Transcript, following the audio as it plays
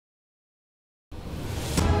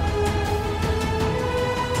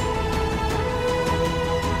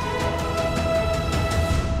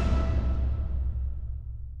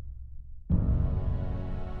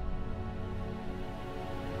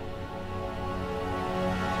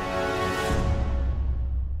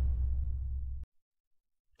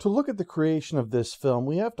To look at the creation of this film,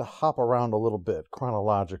 we have to hop around a little bit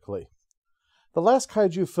chronologically. The last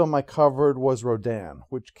kaiju film I covered was Rodan,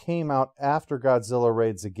 which came out after Godzilla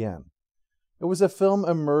Raids Again. It was a film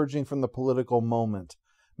emerging from the political moment,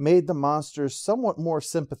 made the monsters somewhat more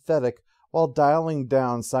sympathetic while dialing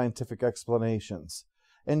down scientific explanations,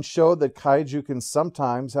 and showed that kaiju can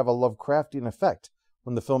sometimes have a Lovecraftian effect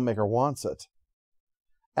when the filmmaker wants it.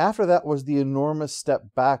 After that was the enormous step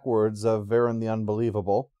backwards of Varan the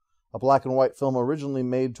Unbelievable, a black and white film originally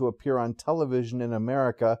made to appear on television in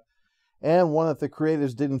America, and one that the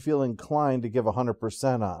creatives didn't feel inclined to give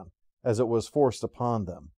 100% on, as it was forced upon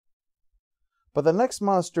them. But the next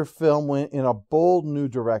monster film went in a bold new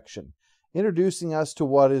direction, introducing us to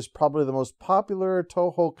what is probably the most popular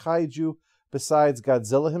Toho kaiju besides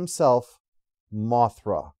Godzilla himself,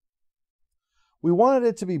 Mothra. We wanted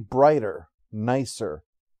it to be brighter, nicer,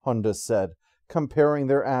 Honda said, comparing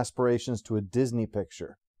their aspirations to a Disney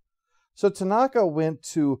picture. So Tanaka went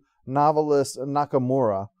to novelist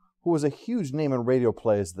Nakamura, who was a huge name in radio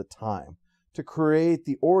plays at the time, to create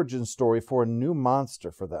the origin story for a new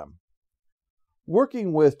monster for them.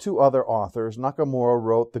 Working with two other authors, Nakamura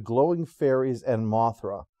wrote The Glowing Fairies and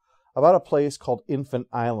Mothra, about a place called Infant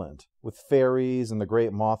Island, with fairies and the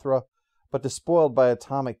great Mothra, but despoiled by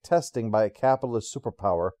atomic testing by a capitalist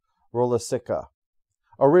superpower, Rolasica.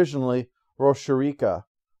 Originally Roshirika,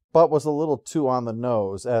 but was a little too on the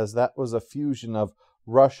nose, as that was a fusion of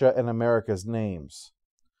Russia and America's names.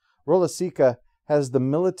 Rolasica has the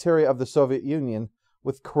military of the Soviet Union,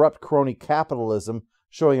 with corrupt crony capitalism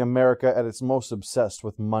showing America at its most obsessed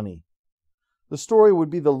with money. The story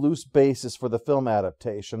would be the loose basis for the film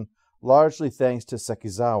adaptation, largely thanks to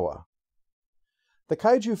Sekizawa. The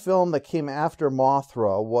kaiju film that came after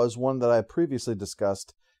Mothra was one that I previously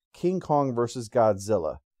discussed, King Kong vs.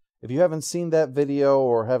 Godzilla. If you haven't seen that video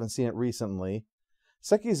or haven't seen it recently,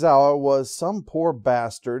 Sekizawa was some poor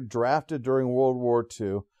bastard drafted during World War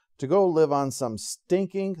II to go live on some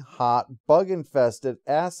stinking, hot, bug-infested,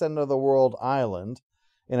 ass-end-of-the-world island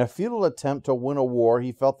in a futile attempt to win a war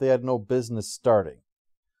he felt they had no business starting.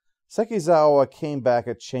 Sekizawa came back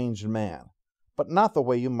a changed man, but not the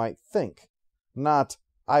way you might think. Not,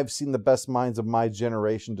 I've seen the best minds of my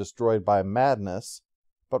generation destroyed by madness,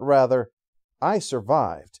 but rather, I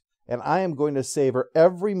survived, and I am going to savor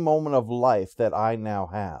every moment of life that I now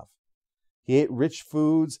have. He ate rich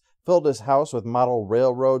foods, filled his house with model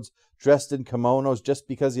railroads, dressed in kimonos just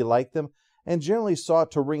because he liked them, and generally sought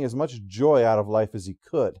to wring as much joy out of life as he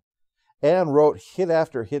could, and wrote hit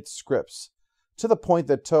after hit scripts, to the point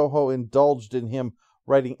that Toho indulged in him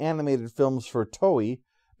writing animated films for Toei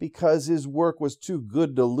because his work was too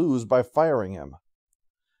good to lose by firing him.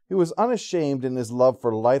 He was unashamed in his love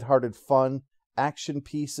for lighthearted fun, action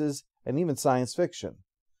pieces, and even science fiction.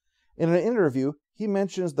 In an interview, he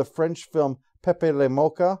mentions the French film Pepe Le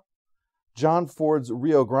Mocha, John Ford's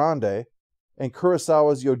Rio Grande, and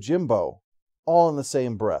Kurosawa's Yojimbo, all in the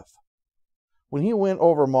same breath. When he went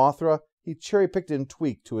over Mothra, he cherry-picked and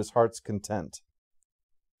tweaked to his heart's content.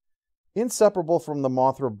 Inseparable from the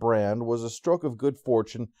Mothra brand was a stroke of good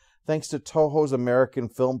fortune thanks to Toho's American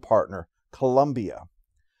film partner, Columbia.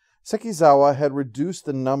 Sekizawa had reduced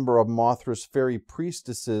the number of Mothra's fairy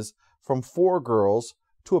priestesses from 4 girls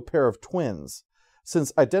to a pair of twins,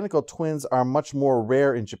 since identical twins are much more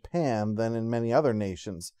rare in Japan than in many other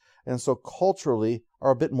nations, and so culturally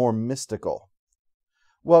are a bit more mystical.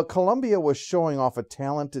 Well, Columbia was showing off a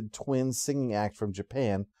talented twin singing act from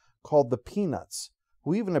Japan called the Peanuts,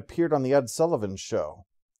 who even appeared on The Ed Sullivan Show.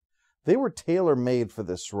 They were tailor-made for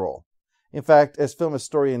this role. In fact, as film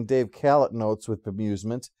historian Dave Callett notes with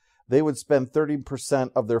bemusement, they would spend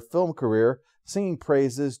 30% of their film career singing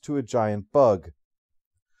praises to a giant bug.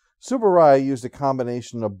 Tsuburaya used a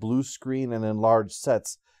combination of blue screen and enlarged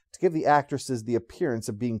sets to give the actresses the appearance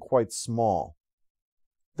of being quite small.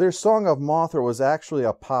 Their song of Mothra was actually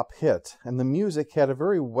a pop hit, and the music had a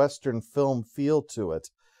very Western film feel to it,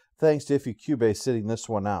 thanks to Ifukube sitting this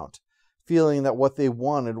one out, feeling that what they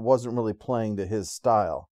wanted wasn't really playing to his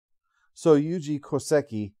style. So Yuji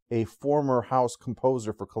Koseki, a former house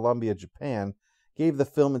composer for Columbia, Japan, gave the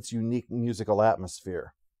film its unique musical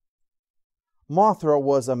atmosphere. Mothra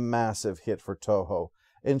was a massive hit for Toho,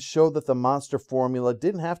 and showed that the monster formula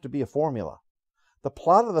didn't have to be a formula. The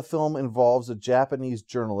plot of the film involves a Japanese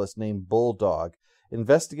journalist named Bulldog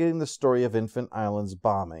investigating the story of Infant Island's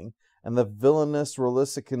bombing, and the villainous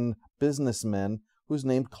Rolasican businessman who's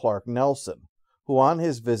named Clark Nelson, who on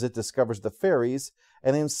his visit discovers the fairies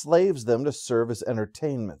and enslaves them to serve as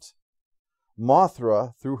entertainment.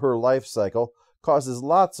 Mothra, through her life cycle, causes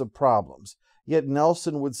lots of problems, yet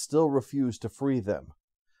Nelson would still refuse to free them.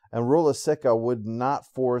 and Rulasika would not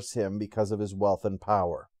force him because of his wealth and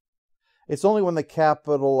power. It's only when the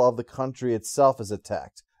capital of the country itself is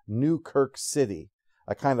attacked, New Kirk City,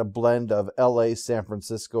 a kind of blend of LA, San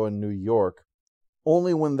Francisco, and New York,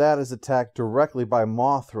 only when that is attacked directly by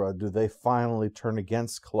Mothra do they finally turn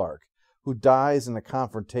against Clark, who dies in a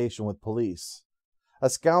confrontation with police. A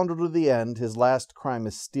scoundrel to the end, his last crime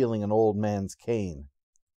is stealing an old man's cane.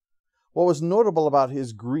 What was notable about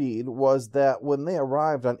his greed was that when they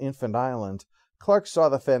arrived on Infant Island, Clark saw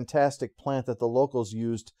the fantastic plant that the locals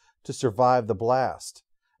used to survive the blast,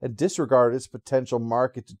 and disregarded its potential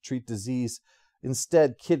market to treat disease,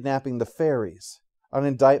 instead kidnapping the fairies, an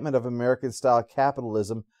indictment of American-style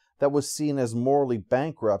capitalism that was seen as morally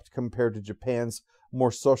bankrupt compared to Japan's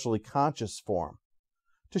more socially conscious form,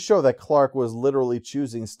 to show that Clark was literally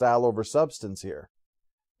choosing style over substance here.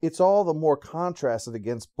 It's all the more contrasted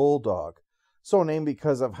against Bulldog, so named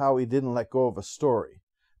because of how he didn't let go of a story,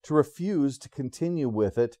 to refuse to continue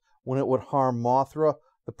with it when it would harm Mothra,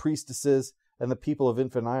 the priestesses, and the people of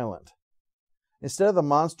Infant Island. Instead of the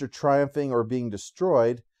monster triumphing or being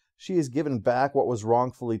destroyed, she is given back what was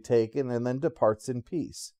wrongfully taken and then departs in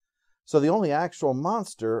peace. So the only actual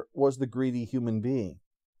monster was the greedy human being.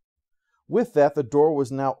 With that, the door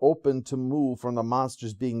was now open to move from the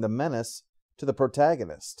monsters being the menace to the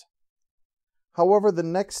protagonist. However, the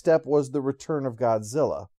next step was the return of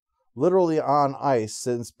Godzilla, literally on ice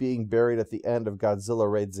since being buried at the end of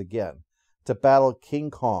Godzilla Raids Again, to battle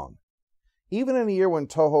King Kong. Even in a year when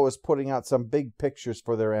Toho is putting out some big pictures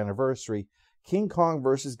for their anniversary, King Kong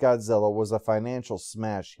vs. Godzilla was a financial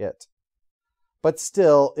smash hit. But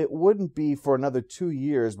still, it wouldn't be for another 2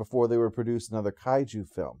 years before they would produce another kaiju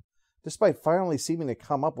film, despite finally seeming to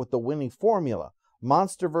come up with the winning formula,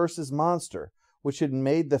 monster versus monster, which had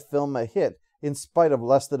made the film a hit in spite of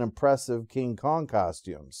less than impressive King Kong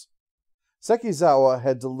costumes. Sekizawa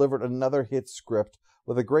had delivered another hit script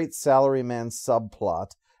with a great salaryman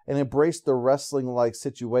subplot and embraced the wrestling-like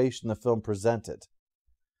situation the film presented.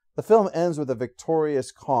 The film ends with a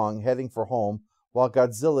victorious Kong heading for home while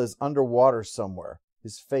Godzilla is underwater somewhere,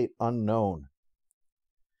 his fate unknown.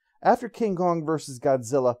 After King Kong vs.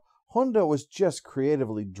 Godzilla, Honda was just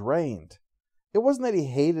creatively drained. It wasn't that he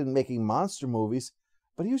hated making monster movies,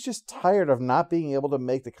 but he was just tired of not being able to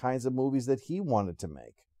make the kinds of movies that he wanted to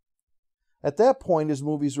make. At that point, his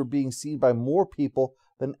movies were being seen by more people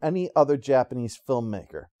than any other Japanese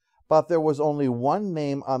filmmaker, but there was only one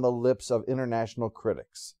name on the lips of international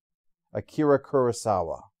critics: Akira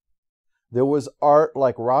Kurosawa. There was art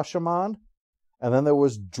like Rashomon, and then there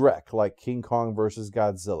was dreck like King Kong vs.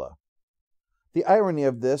 Godzilla. The irony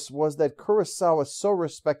of this was that Kurosawa so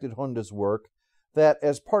respected Honda's work that,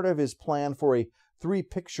 as part of his plan for a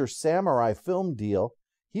 3-picture samurai film deal,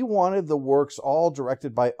 he wanted the works all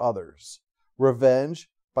directed by others: Revenge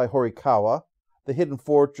by Horikawa, The Hidden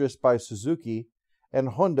Fortress by Suzuki, and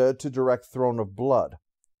Honda to direct Throne of Blood.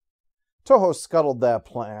 Toho scuttled that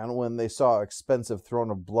plan when they saw how expensive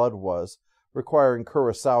Throne of Blood was, requiring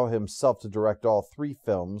Kurosawa himself to direct all 3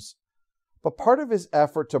 films, but part of his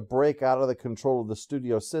effort to break out of the control of the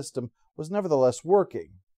studio system was nevertheless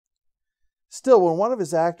working. Still, when one of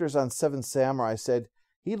his actors on Seven Samurai said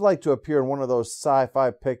he'd like to appear in one of those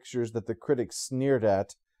sci-fi pictures that the critics sneered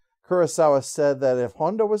at, Kurosawa said that if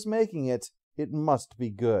Honda was making it, it must be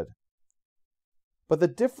good. But the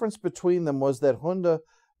difference between them was that Honda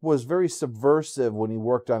was very subversive when he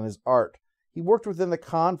worked on his art. He worked within the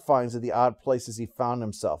confines of the odd places he found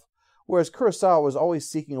himself, whereas Kurosawa was always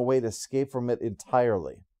seeking a way to escape from it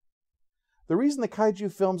entirely. The reason the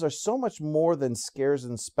kaiju films are so much more than scares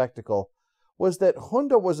and spectacle was that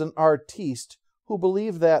Honda was an artiste who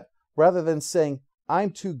believed that, rather than saying,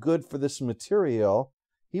 "I'm too good for this material,"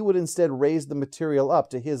 he would instead raise the material up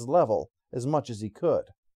to his level as much as he could.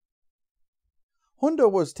 Honda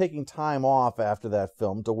was taking time off after that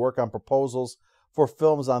film to work on proposals for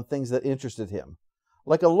films on things that interested him,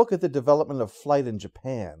 like a look at the development of flight in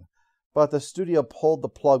Japan, but the studio pulled the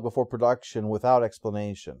plug before production without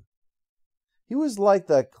explanation. He was like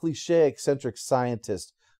the cliché eccentric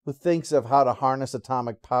scientist who thinks of how to harness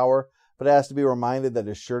atomic power, but has to be reminded that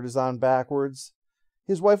his shirt is on backwards.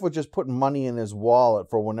 His wife would just put money in his wallet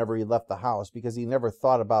for whenever he left the house because he never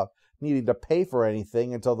thought about needing to pay for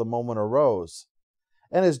anything until the moment arose.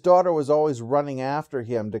 And his daughter was always running after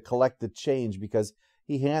him to collect the change because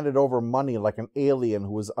he handed over money like an alien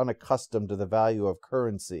who was unaccustomed to the value of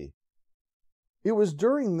currency. It was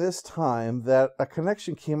during this time that a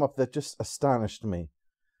connection came up that just astonished me.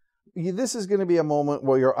 This is going to be a moment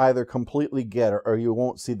where you'll either completely get it or you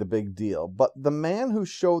won't see the big deal. But the man who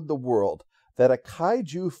showed the world that a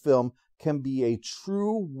kaiju film can be a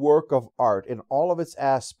true work of art in all of its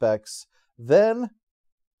aspects, then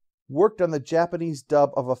worked on the Japanese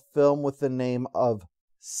dub of a film with the name of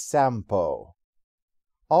Sampo,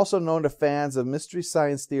 also known to fans of Mystery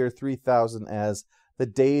Science Theater 3000 as The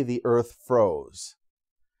Day the Earth Froze.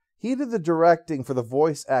 He did the directing for the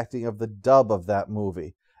voice acting of the dub of that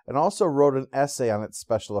movie, and also wrote an essay on its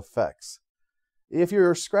special effects. If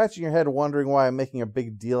you're scratching your head wondering why I'm making a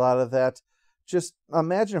big deal out of that, just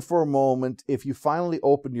imagine for a moment if you finally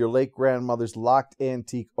opened your late grandmother's locked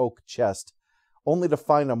antique oak chest, only to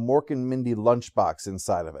find a Mork and Mindy lunchbox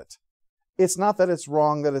inside of it. It's not that it's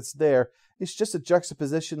wrong that it's there, it's just a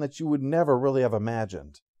juxtaposition that you would never really have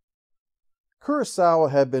imagined.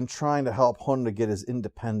 Kurosawa had been trying to help Honda get his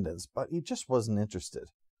independence, but he just wasn't interested.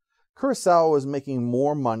 Kurosawa was making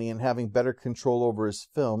more money and having better control over his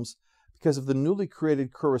films because of the newly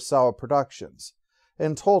created Kurosawa Productions,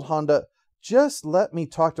 and told Honda, "Just let me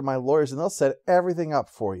talk to my lawyers and they'll set everything up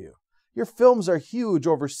for you. Your films are huge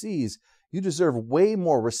overseas. You deserve way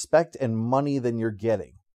more respect and money than you're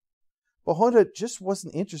getting." But Honda just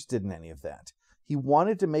wasn't interested in any of that. He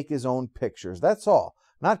wanted to make his own pictures, that's all,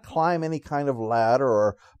 not climb any kind of ladder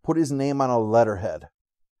or put his name on a letterhead.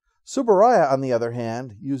 Tsuburaya, on the other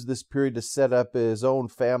hand, used this period to set up his own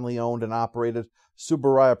family-owned and operated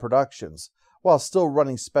Tsuburaya Productions, while still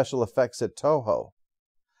running special effects at Toho.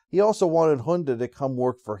 He also wanted Honda to come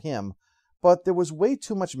work for him, but there was way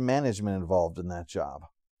too much management involved in that job.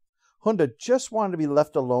 Honda just wanted to be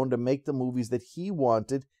left alone to make the movies that he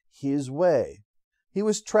wanted his way. He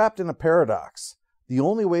was trapped in a paradox. The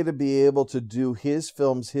only way to be able to do his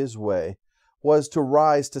films his way was to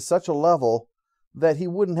rise to such a level that he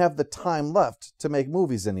wouldn't have the time left to make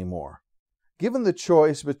movies anymore. Given the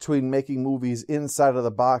choice between making movies inside of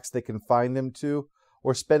the box they confined him to,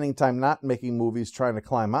 or spending time not making movies trying to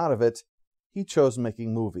climb out of it, he chose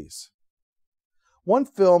making movies. One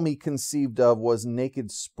film he conceived of was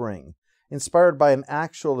Naked Spring, inspired by an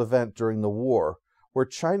actual event during the war, where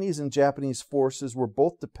Chinese and Japanese forces were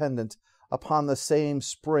both dependent upon the same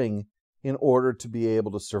spring in order to be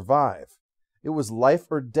able to survive. It was life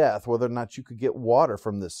or death whether or not you could get water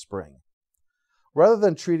from this spring. Rather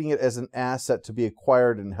than treating it as an asset to be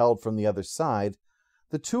acquired and held from the other side,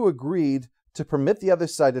 the two agreed to permit the other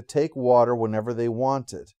side to take water whenever they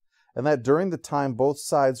wanted, and that during the time both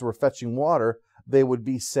sides were fetching water, they would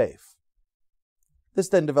be safe. This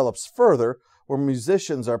then develops further, where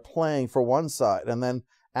musicians are playing for one side, and then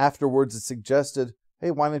afterwards it's suggested,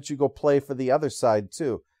 hey, why don't you go play for the other side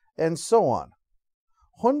too, and so on.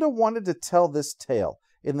 Honda wanted to tell this tale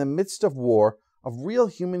in the midst of war of real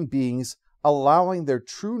human beings allowing their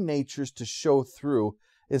true natures to show through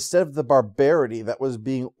instead of the barbarity that was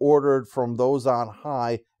being ordered from those on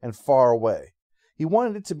high and far away. He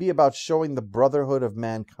wanted it to be about showing the brotherhood of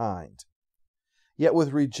mankind. Yet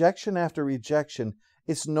with rejection after rejection,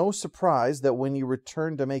 it's no surprise that when he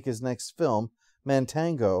returned to make his next film,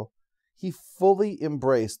 Mantango, he fully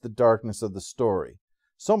embraced the darkness of the story,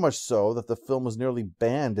 so much so that the film was nearly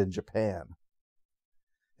banned in Japan.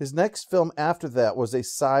 His next film after that was a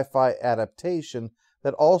sci-fi adaptation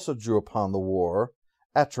that also drew upon the war,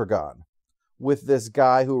 Etrigan, with this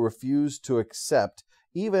guy who refused to accept,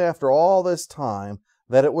 even after all this time,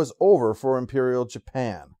 that it was over for Imperial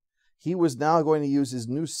Japan. He was now going to use his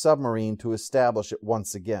new submarine to establish it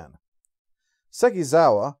once again.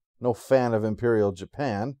 Sekizawa, no fan of Imperial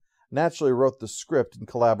Japan, naturally wrote the script in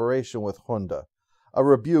collaboration with Honda, a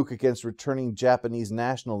rebuke against returning Japanese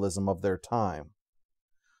nationalism of their time.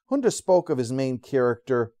 Honda spoke of his main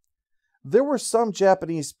character, "There were some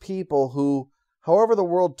Japanese people who, however the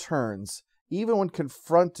world turns, even when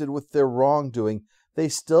confronted with their wrongdoing, they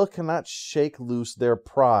still cannot shake loose their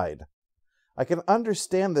pride. I can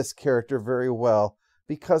understand this character very well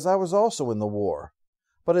because I was also in the war.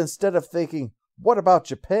 But instead of thinking, what about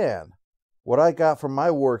Japan? What I got from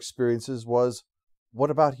my war experiences was,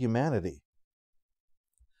 what about humanity?"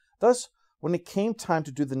 Thus, when it came time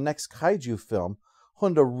to do the next kaiju film,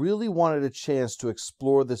 Honda really wanted a chance to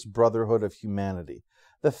explore this brotherhood of humanity.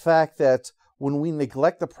 The fact that when we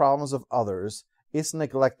neglect the problems of others, it's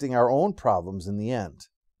neglecting our own problems in the end.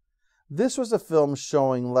 This was a film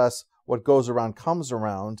showing less what goes around comes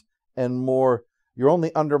around, and more, you're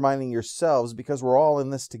only undermining yourselves because we're all in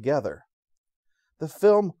this together. The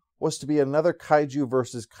film was to be another kaiju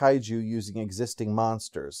versus kaiju using existing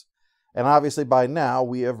monsters, and obviously by now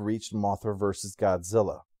we have reached Mothra versus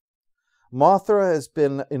Godzilla. Mothra has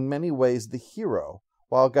been in many ways the hero,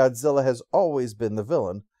 while Godzilla has always been the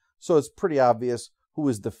villain, so it's pretty obvious who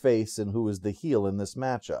is the face and who is the heel in this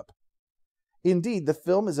matchup. Indeed, the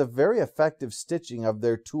film is a very effective stitching of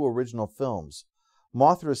their two original films.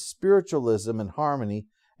 Mothra's spiritualism and harmony,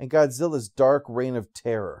 and Godzilla's dark reign of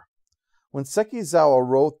terror. When Sekizawa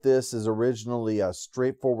wrote this as originally a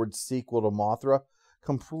straightforward sequel to Mothra,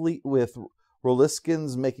 complete with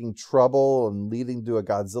Roliskins making trouble and leading to a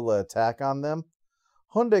Godzilla attack on them,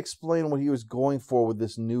 Honda explained what he was going for with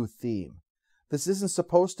this new theme. This isn't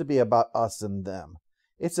supposed to be about us and them.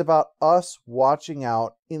 It's about us watching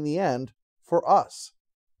out, in the end, for us,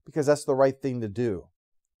 because that's the right thing to do.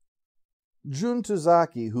 Jun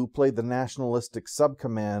Tozaki, who played the nationalistic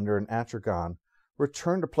sub-commander in Atragon,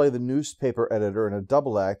 returned to play the newspaper editor in a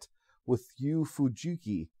double act with Yu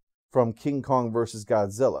Fujiki from King Kong vs.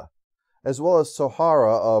 Godzilla, as well as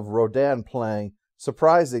Sohara of Rodan playing,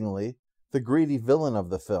 surprisingly, the greedy villain of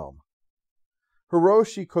the film.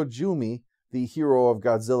 Hiroshi Kojumi, the hero of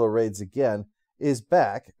Godzilla Raids Again, is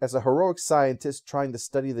back as a heroic scientist trying to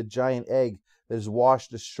study the giant egg that is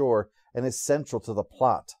washed ashore and is central to the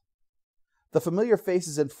plot. The familiar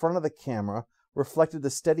faces in front of the camera reflected the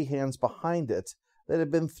steady hands behind it that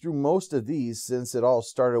had been through most of these since it all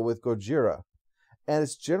started with Gojira, and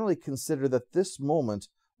it's generally considered that this moment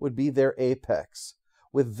would be their apex,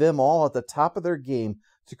 with them all at the top of their game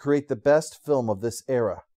to create the best film of this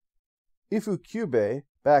era. Ifukube,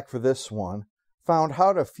 back for this one, found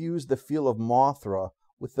how to fuse the feel of Mothra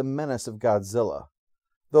with the menace of Godzilla,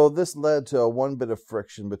 though this led to one bit of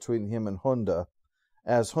friction between him and Honda,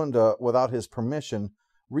 as Honda, without his permission,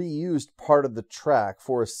 reused part of the track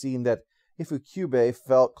for a scene that Ifukube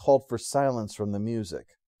felt called for silence from the music.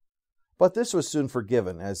 But this was soon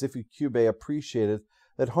forgiven, as Ifukube appreciated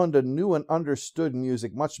that Honda knew and understood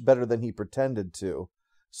music much better than he pretended to,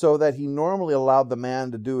 so that he normally allowed the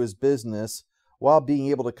man to do his business while being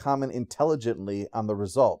able to comment intelligently on the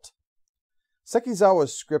result.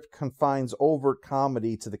 Sekizawa's script confines overt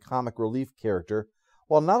comedy to the comic relief character,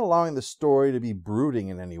 while not allowing the story to be brooding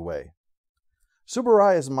in any way.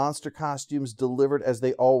 Tsuburaya's monster costumes delivered as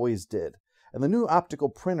they always did, and the new optical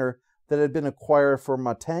printer that had been acquired for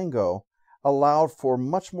Matango allowed for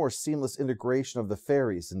much more seamless integration of the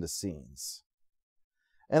fairies into scenes.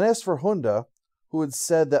 And as for Honda, who had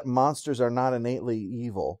said that monsters are not innately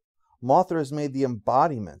evil, Mothra has made the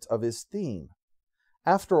embodiment of his theme.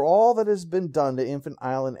 After all that has been done to Infant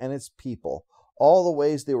Island and its people, all the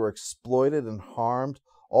ways they were exploited and harmed,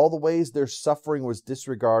 all the ways their suffering was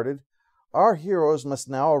disregarded, our heroes must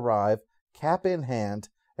now arrive, cap in hand,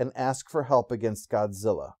 and ask for help against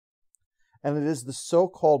Godzilla. And it is the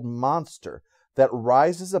so-called monster that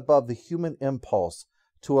rises above the human impulse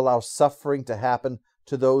to allow suffering to happen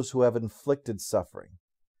to those who have inflicted suffering,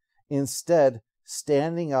 instead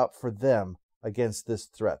standing up for them against this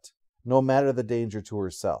threat, no matter the danger to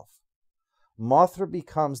herself. Mothra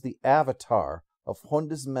becomes the avatar of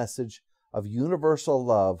Honda's message of universal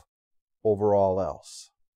love over all else.